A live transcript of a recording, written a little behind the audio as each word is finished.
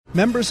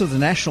Members of the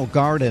National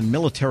Guard and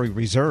military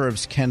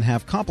reserves can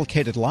have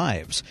complicated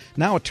lives.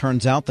 Now it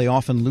turns out they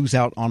often lose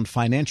out on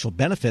financial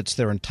benefits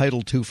they're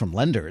entitled to from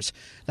lenders.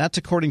 That's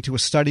according to a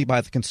study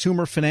by the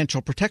Consumer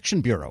Financial Protection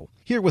Bureau.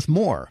 Here with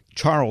more,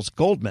 Charles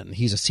Goldman.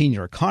 He's a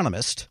senior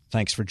economist.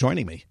 Thanks for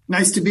joining me.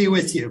 Nice to be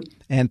with you.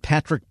 And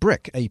Patrick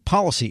Brick, a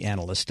policy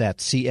analyst at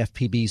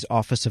CFPB's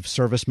Office of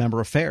Service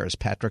Member Affairs.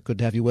 Patrick, good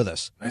to have you with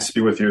us. Nice to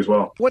be with you as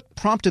well. What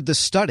prompted this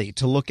study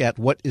to look at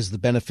what is the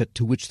benefit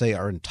to which they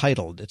are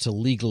entitled? It's a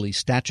legally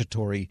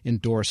statutory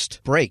endorsed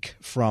break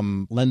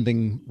from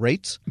lending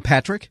rates.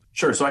 Patrick?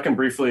 Sure. So I can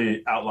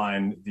briefly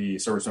outline the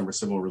Service Member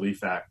Civil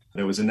Relief Act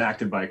that was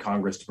enacted by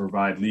Congress to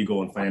provide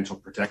legal and financial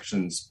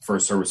protections for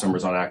service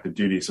members on active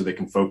duty so they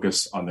can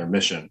focus on their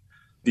mission.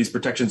 These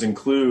protections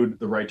include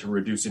the right to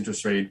reduce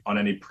interest rate on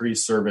any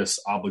pre-service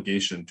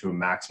obligation to a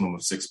maximum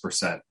of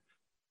 6%.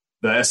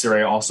 The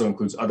SCRA also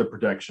includes other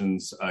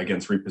protections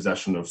against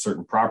repossession of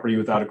certain property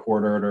without a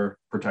court order,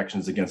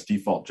 protections against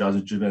default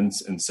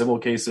judgments in civil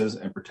cases,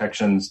 and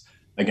protections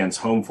against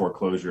home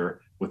foreclosure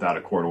without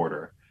a court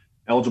order.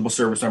 Eligible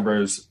service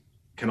members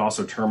can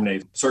also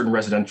terminate certain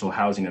residential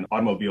housing and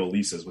automobile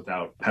leases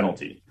without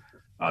penalty.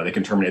 They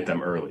can terminate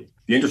them early.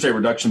 The interest rate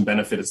reduction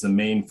benefit is the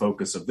main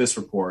focus of this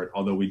report,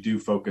 although we do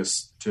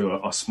focus to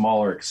a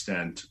smaller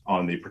extent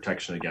on the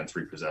protection against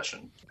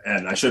repossession.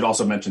 And I should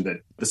also mention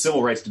that the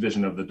Civil Rights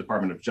Division of the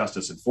Department of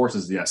Justice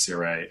enforces the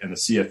SCRA, and the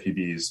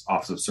CFPB's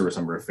Office of Service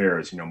Member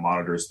Affairs,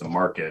 monitors the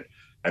market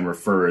and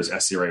refers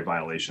SCRA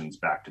violations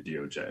back to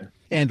DOJ.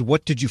 And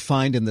what did you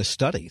find in this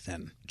study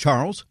then?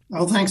 Charles?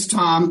 Oh, thanks,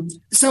 Tom.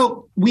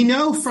 So we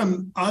know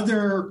from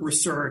other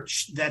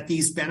research that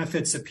these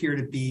benefits appear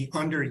to be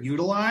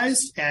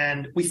underutilized,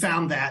 and we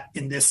found that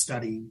in this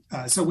study.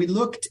 So we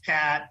looked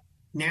at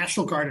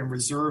National Guard and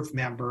Reserve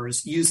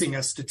members using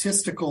a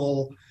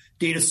statistical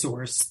data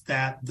source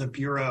that the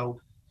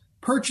Bureau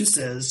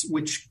purchases,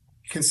 which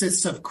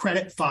consists of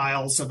credit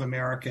files of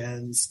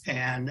Americans,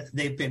 and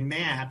they've been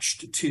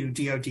matched to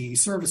DoD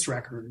service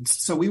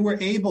records. So we were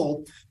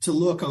able to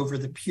look over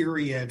the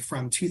period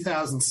from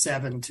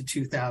 2007 to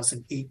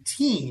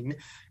 2018,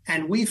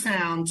 and we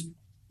found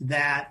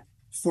that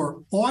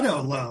for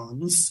auto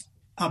loans,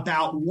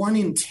 about 1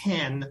 in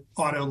 10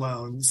 auto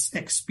loans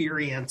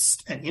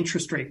experienced an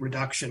interest rate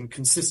reduction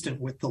consistent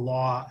with the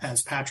law,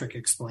 as Patrick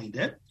explained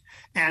it.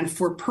 And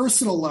for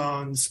personal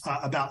loans,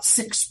 about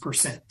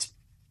 6%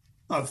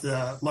 of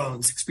the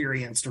loans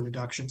experienced a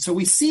reduction. So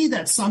we see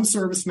that some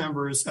service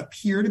members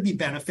appear to be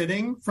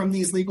benefiting from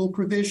these legal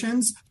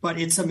provisions, but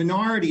it's a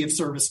minority of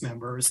service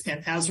members.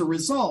 And as a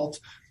result,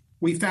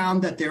 we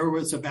found that there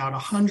was about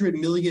 $100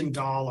 million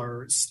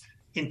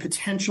in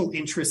potential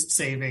interest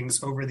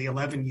savings over the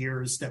 11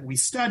 years that we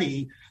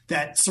study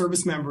that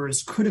service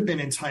members could have been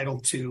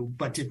entitled to,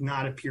 but did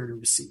not appear to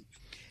receive.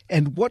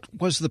 And what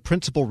was the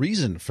principal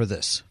reason for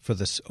this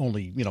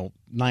only,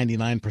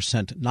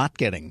 99% not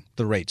getting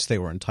the rates they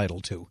were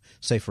entitled to,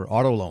 say for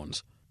auto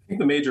loans? I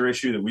think the major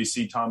issue that we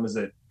see, Tom, is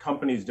that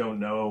companies don't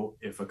know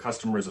if a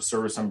customer is a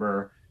service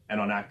member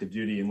and on active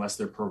duty unless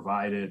they're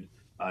provided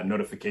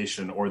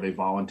notification or they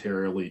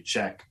voluntarily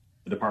check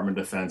the Department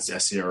of Defense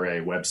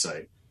SCRA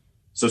website.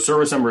 So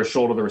service members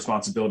shoulder the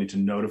responsibility to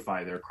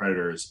notify their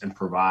creditors and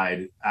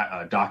provide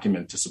a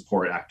document to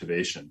support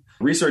activation.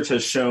 Research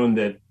has shown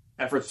that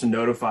efforts to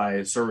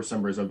notify service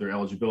members of their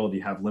eligibility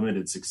have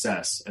limited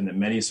success, and that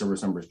many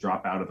service members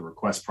drop out of the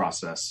request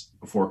process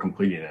before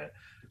completing it.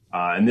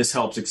 And this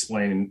helps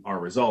explain our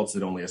results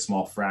that only a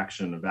small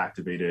fraction of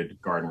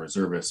activated Guard and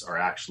Reservists are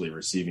actually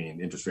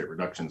receiving interest rate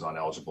reductions on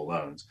eligible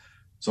loans.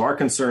 So our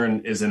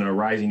concern is in a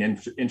rising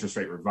interest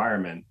rate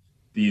environment,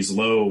 these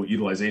low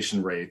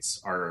utilization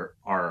rates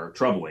are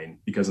troubling,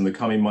 because in the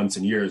coming months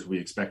and years, we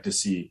expect to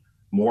see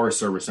more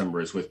service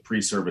members with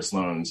pre-service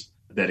loans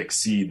that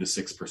exceed the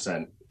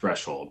 6%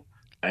 threshold.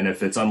 And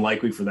if it's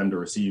unlikely for them to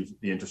receive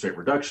the interest rate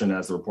reduction,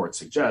 as the report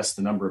suggests,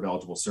 the number of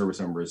eligible service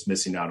members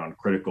missing out on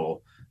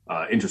critical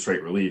interest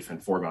rate relief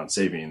and foregone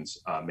savings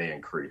may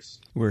increase.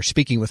 We're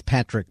speaking with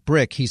Patrick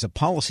Brick. He's a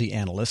policy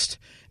analyst,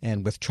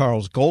 and with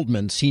Charles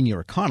Goldman, senior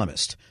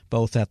economist,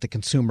 both at the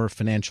Consumer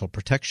Financial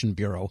Protection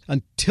Bureau.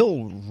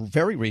 Until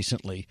very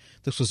recently,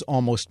 this was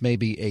almost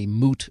maybe a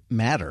moot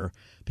matter,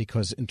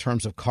 because in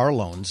terms of car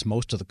loans,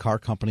 most of the car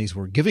companies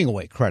were giving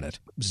away credit,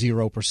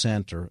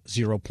 0% or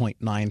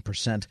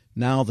 0.9%.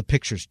 Now the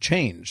picture's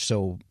changed.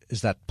 So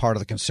is that part of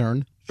the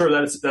concern? Sure,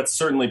 that's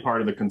certainly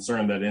part of the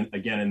concern that,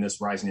 in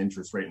this rising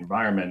interest rate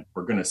environment,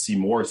 we're going to see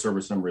more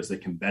service members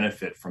that can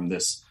benefit from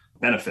this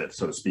benefit,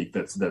 so to speak,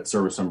 that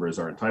service members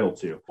are entitled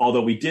to.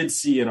 Although we did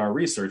see in our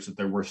research that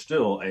there were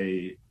still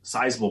a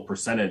sizable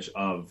percentage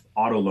of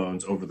auto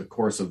loans over the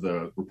course of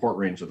the report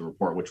range of the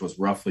report, which was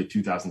roughly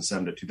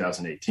 2007 to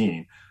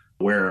 2018,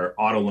 where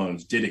auto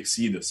loans did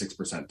exceed the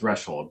 6%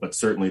 threshold. But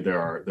certainly there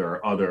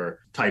are other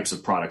types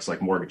of products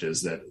like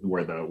mortgages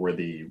where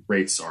the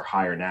rates are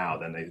higher now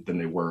than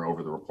they were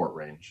over the report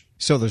range.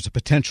 So there's a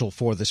potential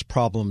for this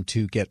problem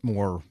to get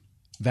more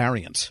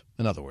variance,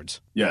 in other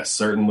words. Yes,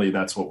 certainly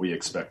that's what we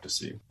expect to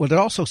see. Well, it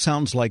also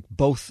sounds like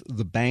both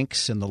the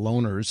banks and the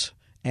loaners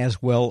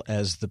as well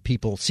as the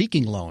people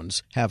seeking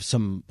loans have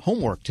some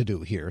homework to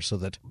do here so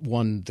that,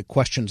 one, the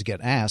questions get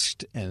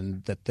asked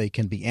and that they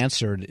can be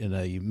answered in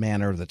a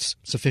manner that's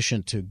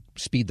sufficient to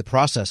speed the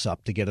process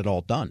up to get it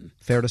all done.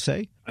 Fair to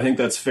say? I think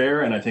that's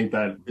fair, and I think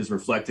that is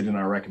reflected in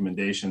our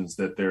recommendations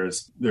that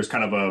there's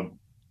kind of a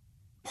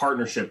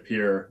partnership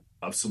here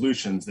of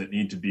solutions that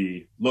need to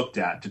be looked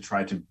at to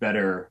try to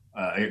better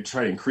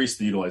try to increase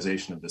the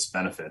utilization of this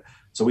benefit.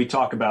 So we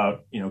talk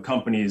about,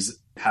 companies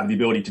have the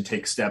ability to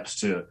take steps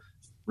to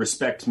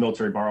respect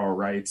military borrower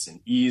rights and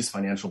ease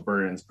financial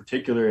burdens,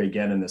 particularly,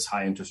 again, in this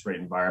high interest rate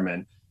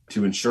environment,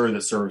 to ensure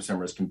that service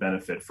members can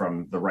benefit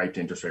from the right to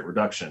interest rate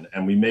reduction.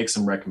 And we make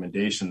some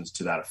recommendations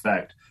to that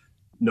effect,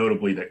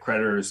 notably that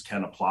creditors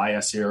can apply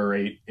SCR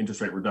rate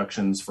interest rate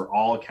reductions for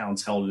all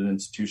accounts held in an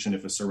institution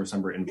if a service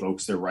member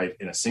invokes their right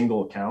in a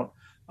single account.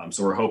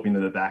 So we're hoping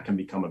that can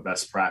become a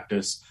best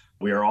practice.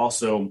 We are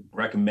also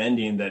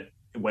recommending that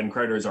when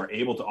creditors are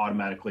able to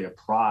automatically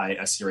apply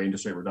SCR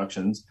interest rate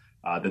reductions,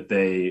 that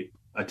they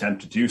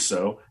attempt to do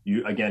so,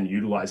 again,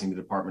 utilizing the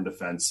Department of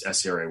Defense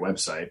SCRA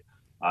website.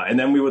 And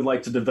then we would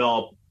like to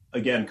develop,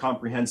 again,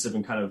 comprehensive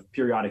and kind of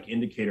periodic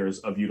indicators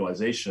of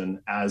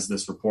utilization, as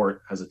this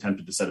report has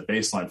attempted to set a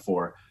baseline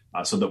for,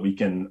 so that we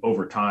can,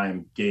 over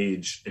time,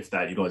 gauge if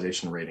that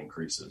utilization rate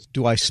increases.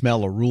 Do I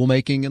smell a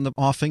rulemaking in the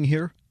offing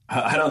here?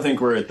 I don't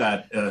think we're at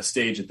that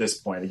stage at this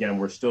point. Again,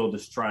 we're still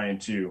just trying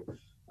to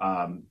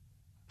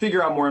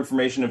figure out more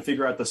information and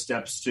figure out the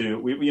steps to.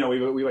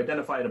 We've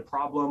identified a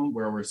problem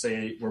where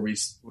we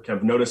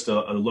have noticed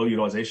a low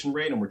utilization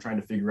rate, and we're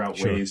trying to figure out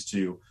ways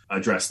to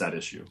address that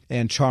issue.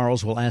 And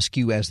Charles, will ask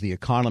you as the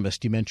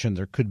economist. You mentioned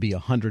there could be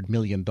 $100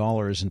 million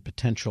in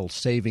potential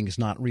savings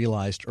not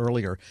realized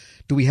earlier.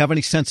 Do we have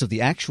any sense of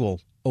the actual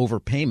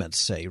overpayments,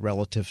 say,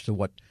 relative to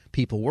what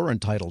people were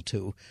entitled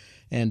to?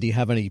 And do you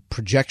have any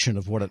projection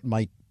of what it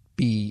might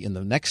be in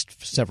the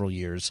next several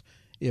years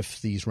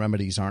if these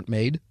remedies aren't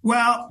made?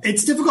 Well,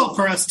 it's difficult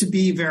for us to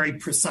be very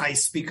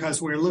precise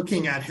because we're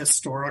looking at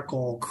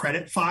historical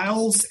credit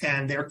files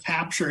and they're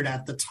captured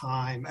at the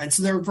time. And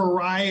so there are a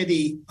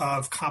variety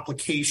of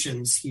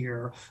complications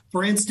here.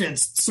 For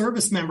instance,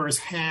 service members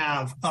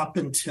have up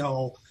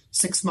until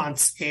 6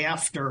 months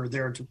after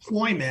their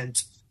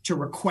deployment to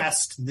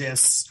request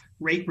this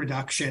rate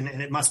reduction, and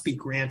it must be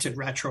granted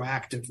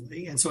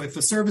retroactively. And so if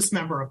a service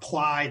member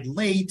applied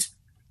late,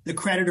 the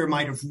creditor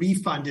might have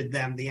refunded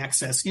them the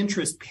excess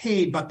interest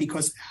paid, but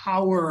because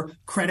our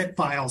credit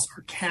files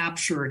are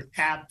captured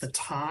at the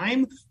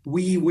time,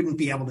 we wouldn't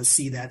be able to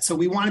see that. So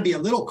we want to be a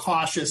little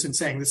cautious in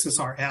saying this is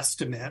our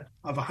estimate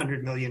of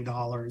 $100 million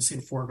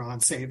in foregone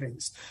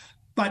savings.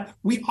 But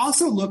we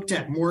also looked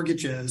at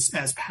mortgages,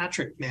 as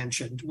Patrick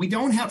mentioned. We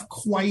don't have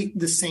quite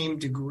the same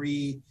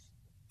degree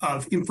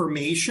of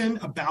information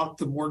about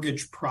the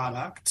mortgage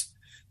product,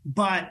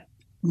 but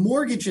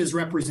mortgages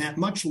represent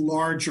much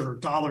larger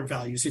dollar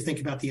values. You think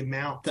about the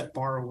amount that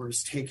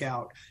borrowers take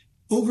out.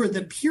 Over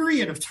the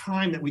period of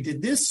time that we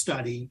did this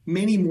study,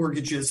 many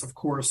mortgages, of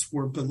course,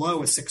 were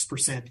below a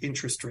 6%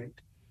 interest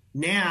rate.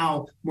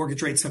 Now,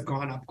 mortgage rates have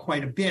gone up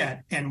quite a bit,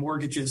 and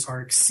mortgages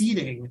are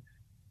exceeding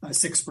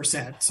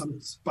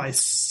 6%, by a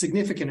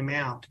significant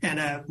amount. And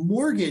a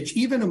mortgage,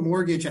 even a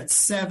mortgage at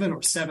 7 or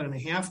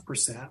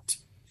 7.5%,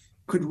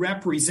 could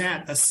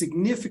represent a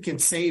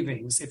significant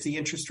savings if the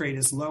interest rate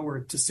is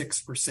lowered to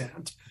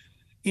 6%.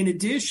 In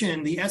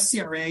addition, the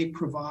SCRA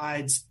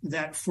provides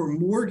that for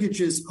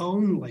mortgages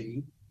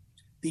only,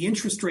 the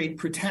interest rate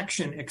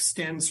protection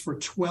extends for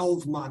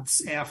 12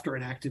 months after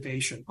an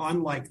activation,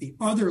 unlike the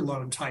other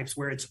loan types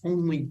where it's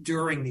only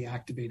during the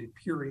activated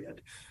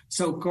period.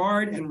 So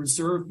Guard and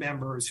Reserve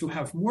members who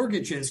have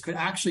mortgages could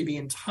actually be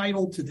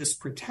entitled to this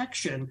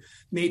protection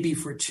maybe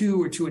for 2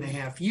 or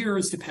 2.5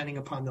 years, depending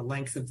upon the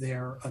length of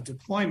their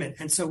deployment.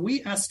 And so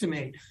we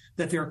estimate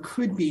that there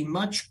could be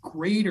much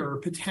greater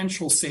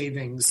potential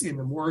savings in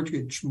the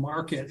mortgage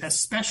market,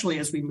 especially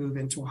as we move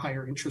into a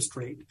higher interest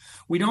rate.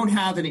 We don't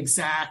have an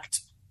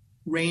exact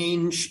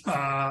range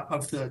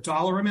of the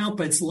dollar amount,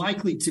 but it's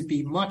likely to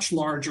be much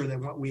larger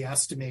than what we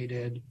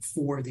estimated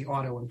for the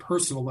auto and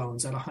personal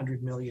loans at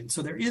 $100 million.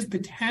 So there is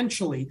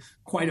potentially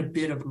quite a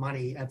bit of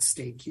money at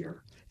stake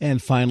here.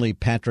 And finally,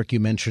 Patrick,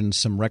 you mentioned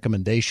some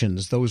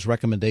recommendations. Those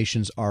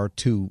recommendations are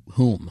to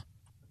whom?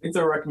 I think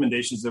the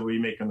recommendations that we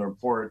make in the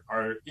report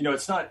are,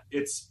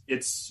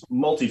 it's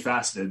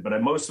multifaceted, but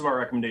most of our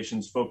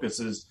recommendations focus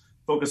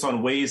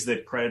on ways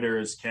that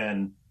creditors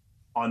can,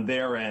 on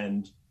their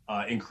end,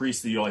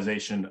 increase the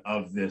utilization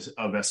of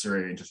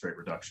SCRA interest rate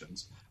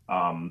reductions.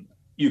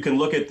 You can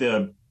look at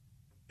the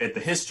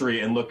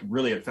history and look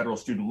really at federal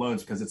student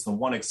loans because it's the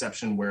one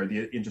exception where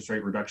the interest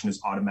rate reduction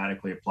is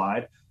automatically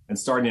applied. And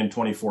starting in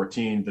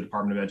 2014, the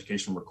Department of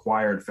Education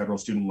required federal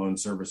student loan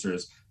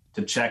servicers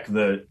to check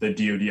the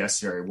DoD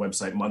SCRA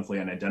website monthly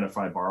and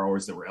identify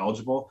borrowers that were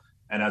eligible.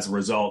 And as a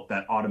result,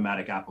 that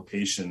automatic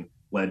application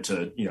led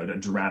to a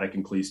dramatic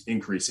increase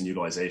in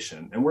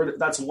utilization. And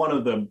that's one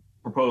of the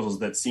proposals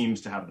that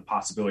seems to have the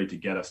possibility to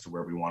get us to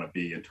where we want to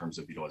be in terms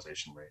of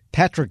utilization rate.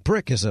 Patrick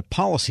Brick is a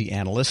policy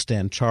analyst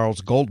and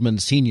Charles Goldman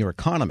senior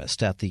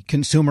economist at the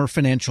Consumer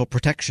Financial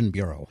Protection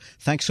Bureau.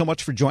 Thanks so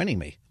much for joining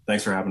me.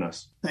 Thanks for having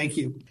us. Thank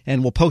you.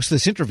 And we'll post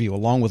this interview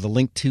along with a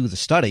link to the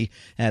study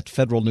at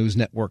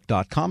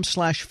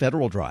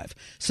federalnewsnetwork.com/Federal Drive.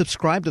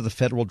 Subscribe to the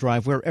Federal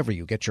Drive wherever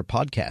you get your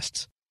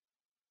podcasts.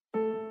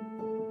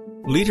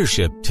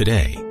 Leadership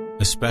today,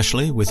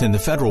 especially within the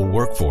federal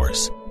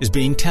workforce, is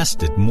being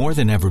tested more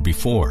than ever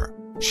before.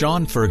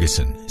 Sean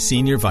Ferguson,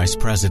 Senior Vice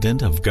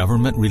President of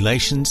Government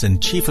Relations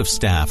and Chief of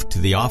Staff to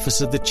the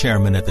Office of the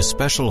Chairman at the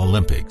Special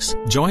Olympics,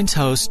 joins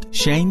host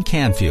Shane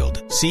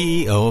Canfield,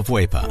 CEO of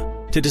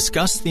WEPA, to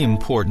discuss the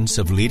importance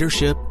of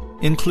leadership,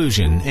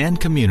 inclusion, and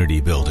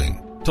community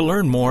building. To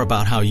learn more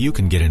about how you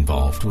can get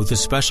involved with the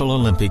Special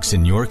Olympics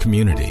in your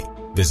community,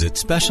 visit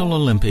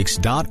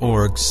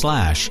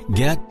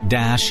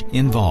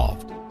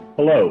specialolympics.org/get-involved.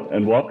 Hello,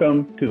 and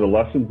welcome to the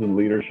Lessons in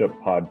Leadership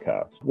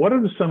podcast. What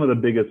are some of the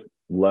biggest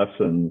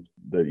lessons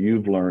that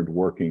you've learned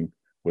working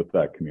with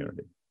that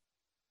community?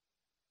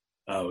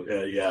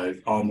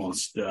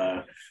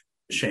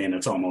 Shane,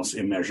 it's almost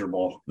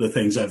immeasurable, the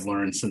things I've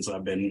learned since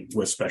I've been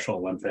with Special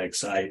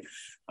Olympics.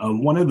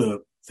 One of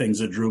the things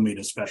that drew me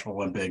to Special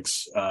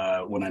Olympics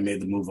when I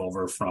made the move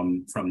over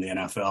from the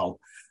NFL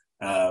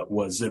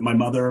was that my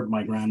mother,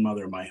 my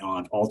grandmother, my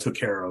aunt all took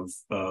care of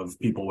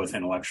people with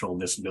intellectual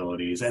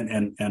disabilities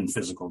and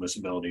physical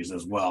disabilities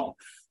as well.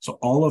 So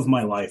all of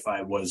my life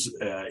I was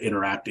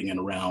interacting and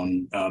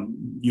around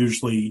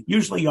usually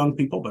young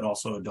people, but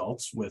also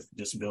adults with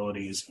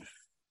disabilities.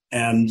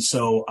 And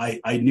so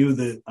I knew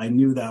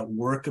that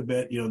work a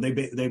bit. You know,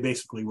 they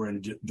basically were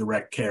in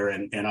direct care,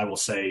 and I will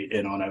say,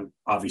 and I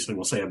obviously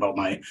will say about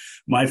my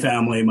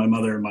family, my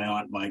mother, my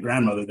aunt, my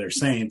grandmother, they're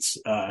saints.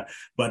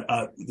 But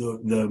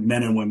the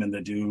men and women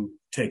that do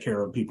take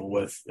care of people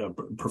with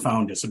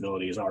profound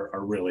disabilities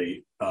are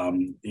really,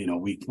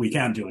 we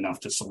can't do enough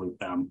to salute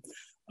them.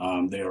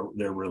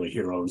 They're really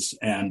heroes.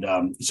 And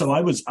so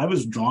I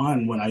was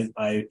drawn when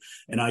I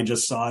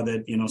just saw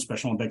that,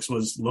 Special Olympics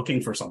was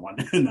looking for someone.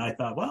 And I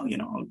thought, well,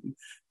 I'll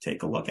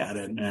take a look at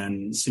it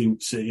and see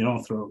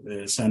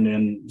send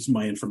in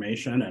my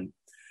information. And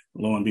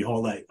lo and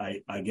behold,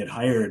 I get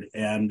hired.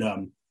 And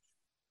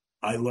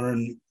I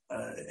learn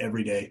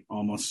every day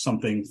almost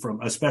something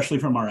especially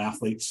from our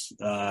athletes.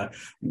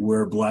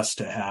 We're blessed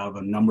to have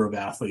a number of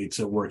athletes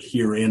that work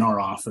here in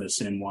our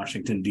office in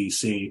Washington,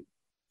 D.C.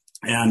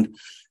 And,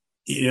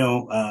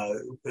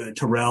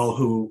 Terrell,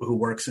 who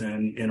works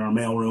in our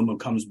mailroom, who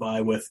comes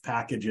by with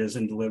packages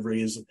and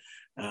deliveries.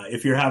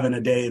 If you're having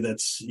a day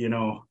that's,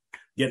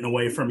 getting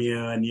away from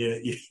you and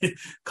you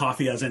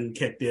coffee hasn't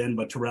kicked in,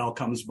 but Terrell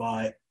comes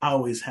by,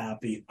 always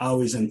happy,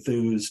 always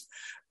enthused,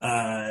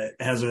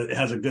 has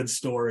a good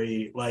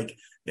story. Like,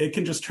 it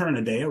can just turn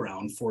a day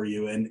around for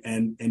you.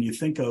 And you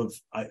think of,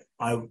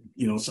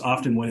 so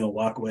often when he'll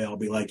walk away, I'll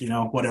be like,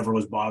 whatever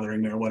was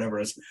bothering me or whatever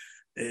is,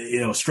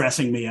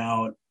 stressing me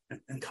out.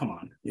 And come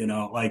on,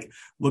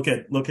 look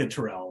at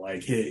Terrell.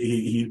 Like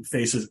he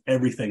faces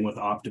everything with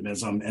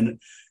optimism. And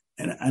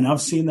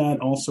I've seen that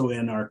also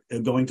in our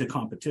going to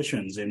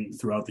competitions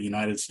throughout the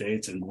United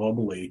States and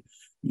globally.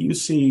 You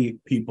see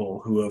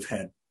people who have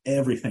had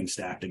everything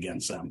stacked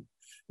against them.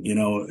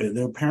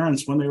 Their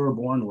parents, when they were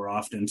born, were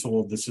often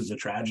told this is a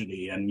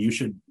tragedy and you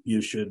should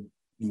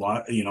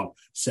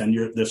send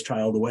this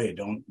child away.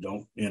 Don't,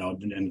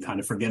 and kind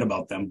of forget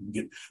about them,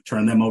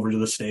 turn them over to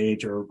the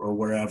state or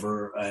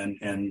wherever.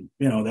 And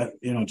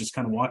just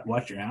kind of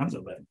wash your hands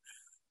of it.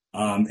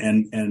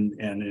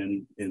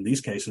 And in these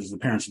cases, the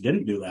parents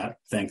didn't do that,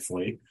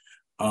 thankfully.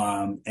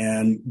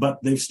 But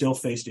they've still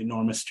faced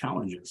enormous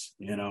challenges,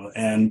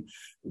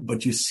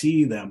 but you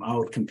see them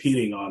out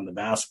competing on the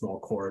basketball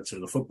courts or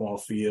the football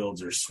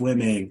fields or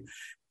swimming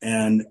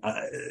and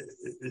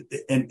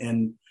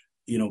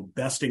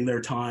besting their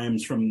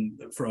times from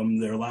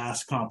their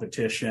last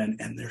competition.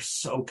 And they're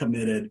so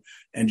committed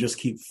and just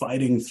keep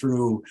fighting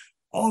through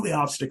all the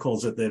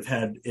obstacles that they've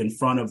had in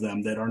front of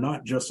them that are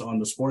not just on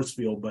the sports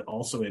field, but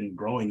also in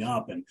growing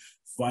up and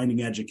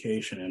finding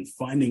education and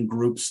finding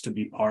groups to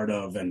be part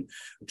of and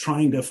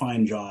trying to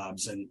find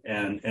jobs.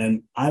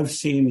 And I've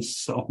seen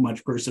so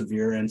much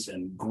perseverance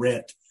and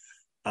grit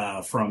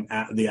from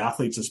the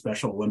athletes of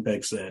Special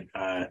Olympics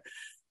that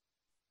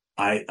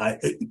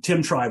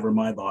Tim Shriver,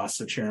 my boss,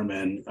 the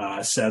chairman,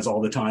 says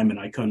all the time, and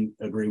I couldn't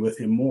agree with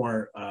him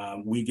more,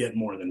 we get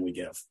more than we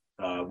give.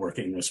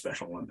 Working with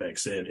Special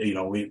Olympics,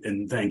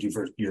 and thank you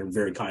for your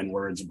very kind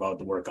words about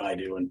the work I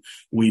do and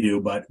we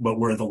do, but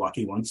we're the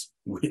lucky ones.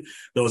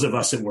 Those of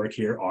us that work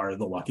here are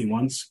the lucky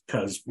ones,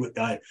 because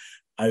I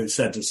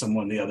said to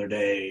someone the other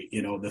day,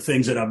 the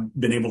things that I've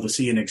been able to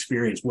see and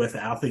experience with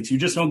athletes, you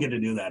just don't get to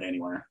do that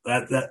anywhere.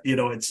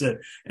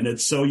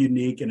 It's so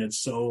unique and it's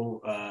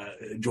so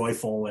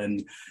joyful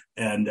and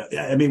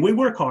I mean, we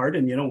work hard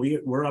and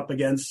we're up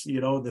against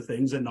the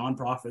things that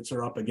nonprofits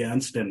are up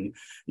against and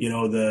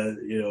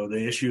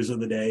the issues of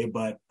the day.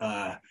 But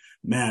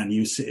man,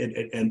 you see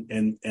it,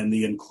 and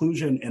the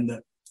inclusion and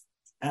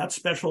at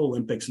Special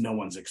Olympics, no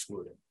one's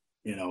excluded.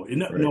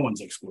 No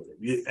one's excluded.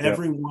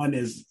 Everyone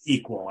is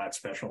equal at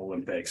Special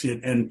Olympics.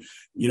 And,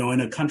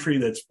 in a country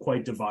that's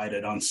quite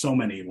divided on so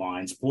many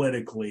lines,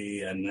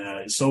 politically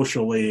and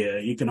socially,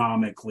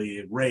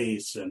 economically,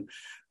 race and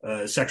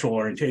sexual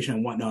orientation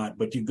and whatnot,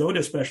 but you go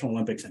to Special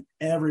Olympics and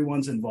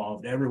everyone's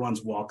involved,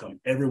 everyone's welcome,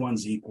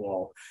 everyone's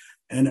equal.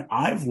 And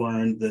I've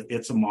learned that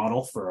it's a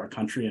model for our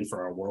country and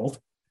for our world.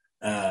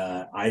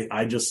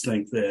 I just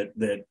think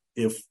that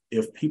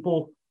if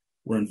people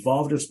were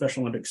involved in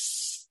Special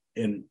Olympics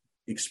and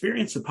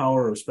experience the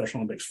power of Special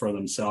Olympics for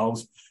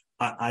themselves,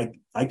 I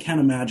can't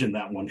imagine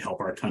that won't help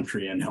our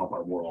country and help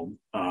our world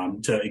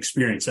to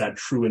experience that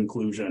true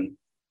inclusion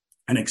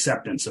and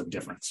acceptance of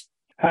difference.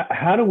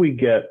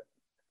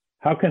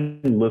 How can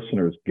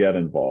listeners get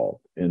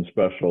involved in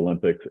Special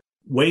Olympics?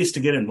 Ways to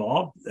get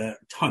involved,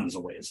 tons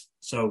of ways.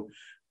 So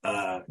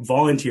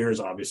volunteers,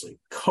 obviously,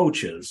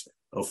 coaches,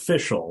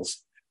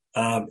 officials,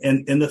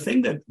 and the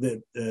thing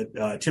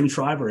that Tim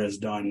Shriver has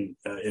done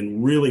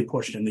and really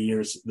pushed in the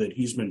years that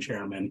he's been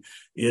chairman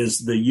is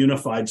the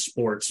unified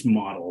sports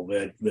model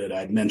that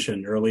I'd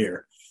mentioned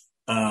earlier,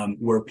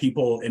 where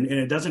people, and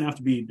it doesn't have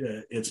to be,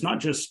 it's not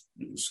just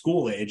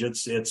school age.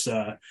 It's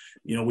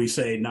we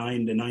say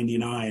 9 to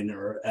 99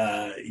 or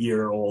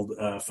year old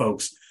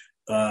folks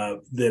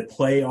that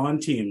play on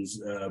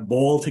teams,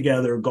 bowl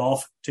together,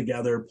 golf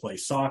together, play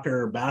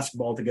soccer,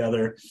 basketball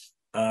together.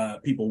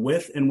 People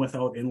with and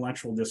without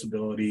intellectual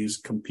disabilities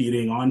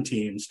competing on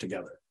teams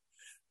together.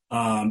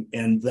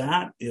 And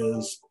that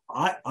is,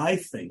 I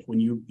think when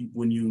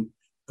you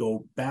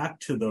go back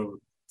to the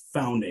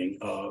founding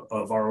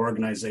of our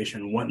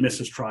organization, what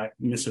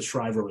Mrs.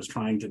 Shriver was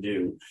trying to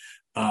do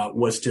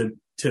was to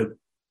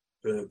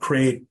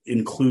create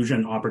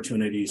inclusion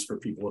opportunities for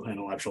people with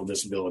intellectual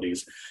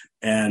disabilities.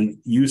 And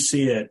you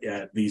see it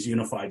at these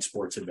unified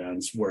sports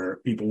events where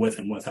people with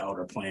and without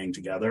are playing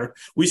together.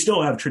 We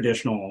still have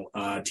traditional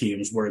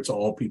teams where it's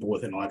all people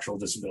with intellectual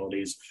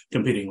disabilities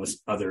competing with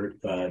other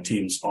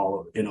teams,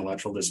 all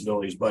intellectual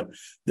disabilities. But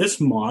this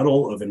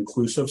model of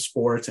inclusive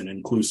sports and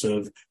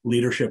inclusive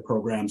leadership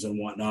programs and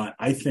whatnot,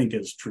 I think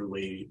is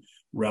truly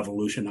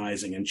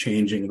revolutionizing and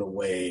changing the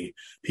way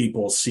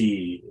people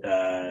see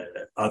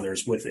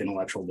others with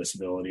intellectual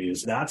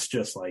disabilities. That's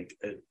just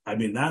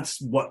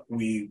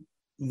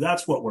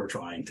that's what we're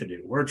trying to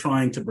do. We're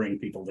trying to bring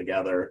people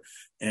together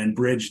and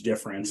bridge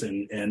difference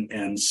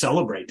and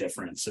celebrate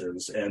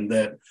differences, and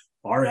that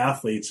our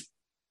athletes,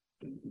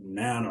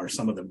 man, are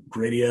some of the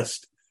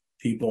grittiest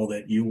people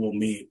that you will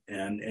meet,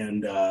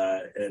 and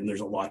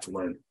there's a lot to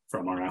learn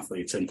from our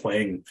athletes, and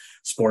playing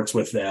sports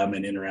with them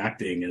and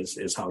interacting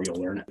is how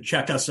you'll learn it.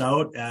 Check us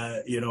out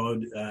at,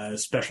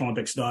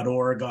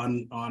 specialolympics.org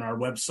on our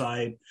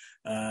website.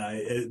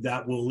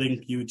 That will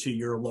link you to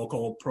your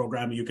local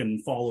program. You can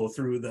follow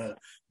through the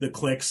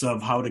clicks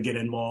of how to get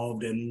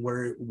involved and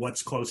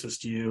what's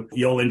closest to you.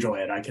 You'll enjoy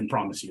it. I can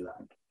promise you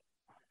that.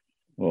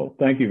 Well,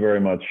 thank you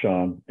very much,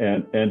 Sean.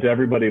 And to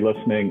everybody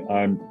listening,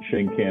 I'm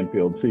Shane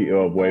Canfield,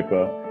 CEO of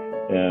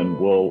WEPA, and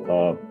we'll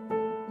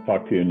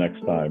talk to you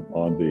next time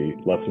on the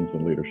Lessons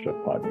in Leadership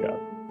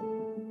podcast.